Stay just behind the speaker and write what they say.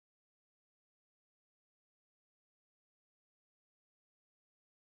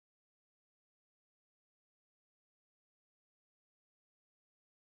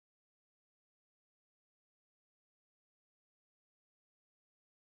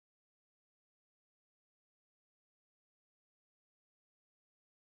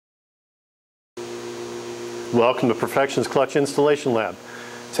Welcome to Perfection's Clutch Installation Lab.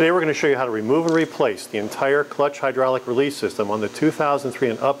 Today we're going to show you how to remove and replace the entire clutch hydraulic release system on the 2003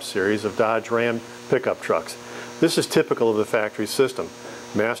 and up series of Dodge Ram pickup trucks. This is typical of the factory system.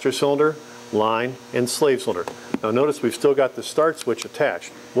 Master cylinder, line, and slave cylinder. Now notice we've still got the start switch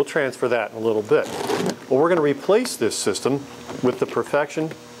attached. We'll transfer that in a little bit. Well, we're going to replace this system with the Perfection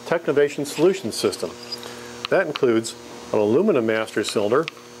Technovation Solution System. That includes an aluminum master cylinder,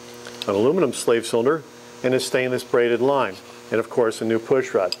 an aluminum slave cylinder, and a stainless braided line, and of course a new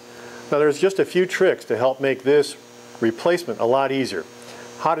push rod. Now there's just a few tricks to help make this replacement a lot easier.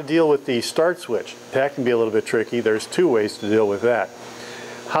 How to deal with the start switch. That can be a little bit tricky. There's two ways to deal with that.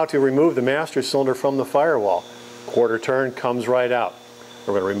 How to remove the master cylinder from the firewall. Quarter turn comes right out.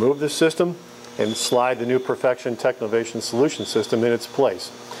 We're going to remove the system and slide the new Perfection Technovation Solution System in its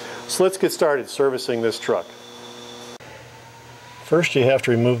place. So let's get started servicing this truck. First you have to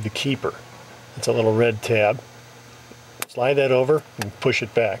remove the keeper. It's a little red tab. Slide that over and push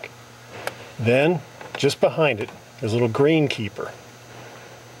it back. Then, just behind it, there's a little green keeper.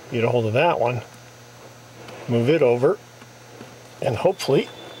 Get a hold of that one, move it over, and hopefully,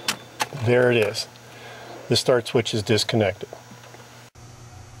 there it is. The start switch is disconnected.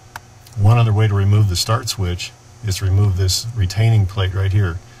 One other way to remove the start switch is to remove this retaining plate right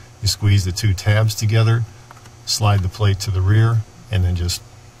here. You squeeze the two tabs together, slide the plate to the rear, and then just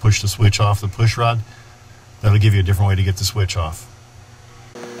push the switch off the push rod. That'll give you a different way to get the switch off.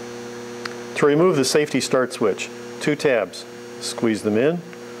 To remove the safety start switch, two tabs. Squeeze them in,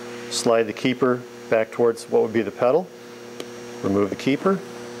 slide the keeper back towards what would be the pedal, remove the keeper,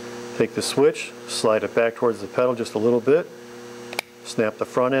 take the switch, slide it back towards the pedal just a little bit, snap the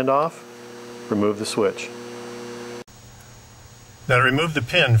front end off, remove the switch. Now to remove the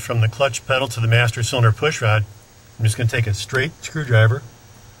pin from the clutch pedal to the master cylinder push rod, I'm just going to take a straight screwdriver,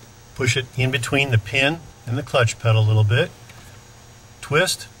 push it in between the pin and the clutch pedal a little bit,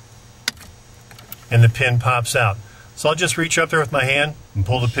 twist, and the pin pops out. So I'll just reach up there with my hand and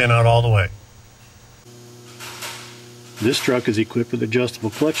pull the pin out all the way. This truck is equipped with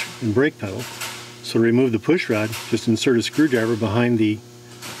adjustable clutch and brake pedal, so to remove the push rod, just insert a screwdriver behind the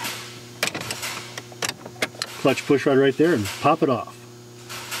clutch push rod right there and pop it off.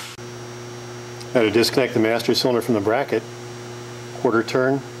 Now to disconnect the master cylinder from the bracket, quarter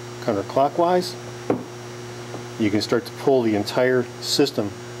turn counterclockwise, you can start to pull the entire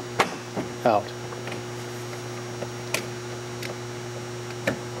system out.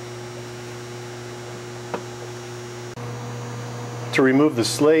 To remove the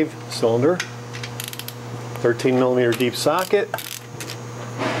slave cylinder, 13mm deep socket,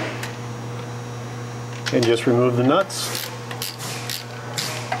 and just remove the nuts.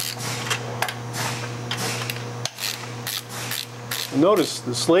 Notice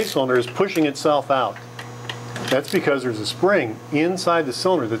the slave cylinder is pushing itself out. That's because there's a spring inside the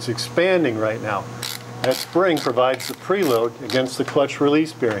cylinder that's expanding right now. That spring provides the preload against the clutch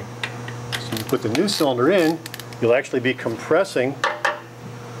release bearing. So you put the new cylinder in, you'll actually be compressing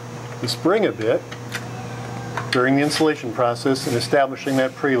the spring a bit during the installation process and establishing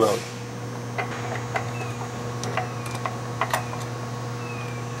that preload.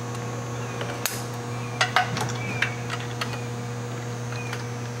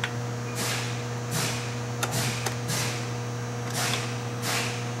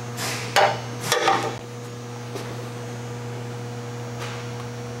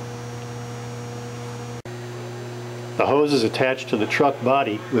 The hose is attached to the truck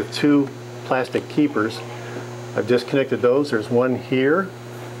body with two plastic keepers. I've disconnected those. There's one here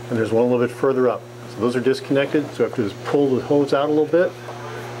and there's one a little bit further up. So those are disconnected, so I have to just pull the hose out a little bit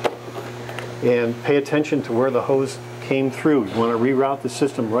and pay attention to where the hose came through. You want to reroute the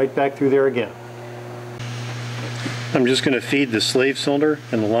system right back through there again. I'm just going to feed the slave cylinder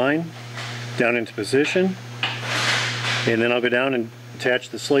and the line down into position, and then I'll go down and attach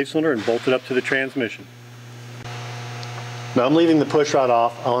the slave cylinder and bolt it up to the transmission. Now I'm leaving the push rod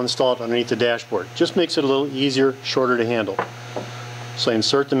off. I'll install it underneath the dashboard. Just makes it a little easier, shorter to handle. So I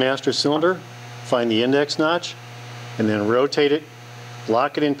insert the master cylinder, find the index notch, and then rotate it,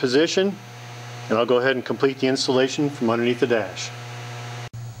 lock it in position, and I'll go ahead and complete the installation from underneath the dash.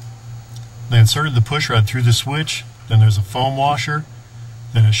 I inserted the push rod through the switch, then there's a foam washer,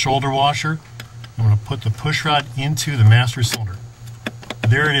 then a shoulder washer. I'm going to put the push rod into the master cylinder.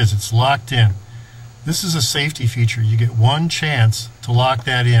 There it is, it's locked in. This is a safety feature. You get one chance to lock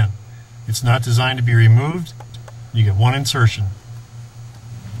that in. It's not designed to be removed. You get one insertion.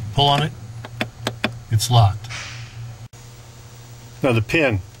 Pull on it, it's locked. Now the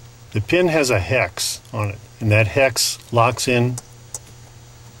pin has a hex on it, and that hex locks in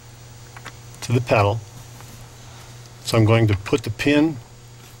to the pedal. So I'm going to put the pin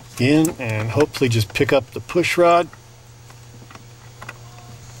in and hopefully just pick up the push rod.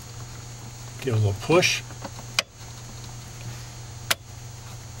 Give it a little push.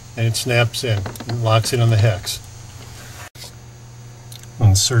 And it snaps in and locks in on the hex.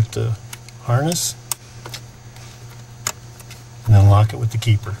 Insert the harness and then lock it with the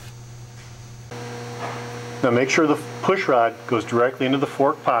keeper. Now make sure the push rod goes directly into the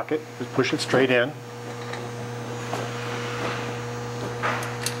fork pocket. Just push it straight in.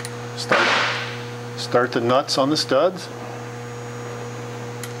 Start the nuts on the studs.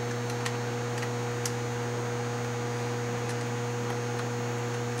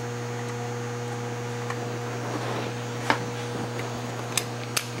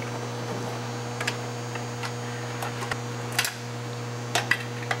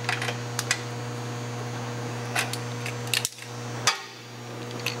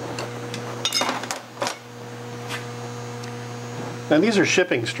 Now these are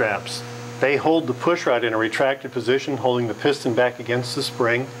shipping straps. They hold the push rod in a retracted position, holding the piston back against the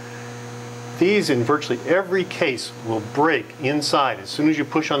spring. These, in virtually every case, will break inside as soon as you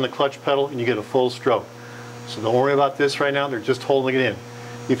push on the clutch pedal and you get a full stroke. So don't worry about this right now, they're just holding it in.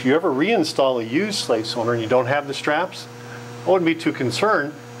 If you ever reinstall a used slave cylinder and you don't have the straps, I wouldn't be too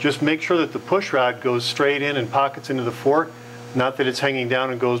concerned. Just make sure that the push rod goes straight in and pockets into the fork, not that it's hanging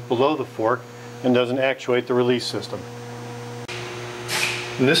down and goes below the fork and doesn't actuate the release system.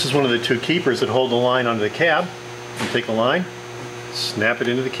 And this is one of the two keepers that hold the line onto the cab. You take the line, snap it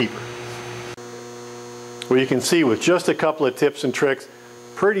into the keeper. Well, you can see with just a couple of tips and tricks,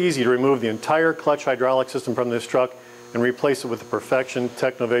 pretty easy to remove the entire clutch hydraulic system from this truck and replace it with the Perfection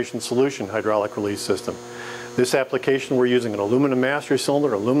Technovation Solution hydraulic release system. This application, we're using an aluminum master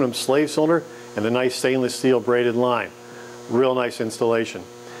cylinder, aluminum slave cylinder, and a nice stainless steel braided line. Real nice installation.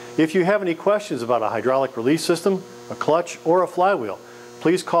 If you have any questions about a hydraulic release system, a clutch, or a flywheel,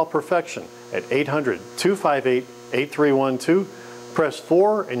 please call Perfection at 800-258-8312. Press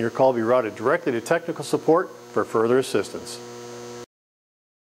 4 and your call will be routed directly to technical support for further assistance.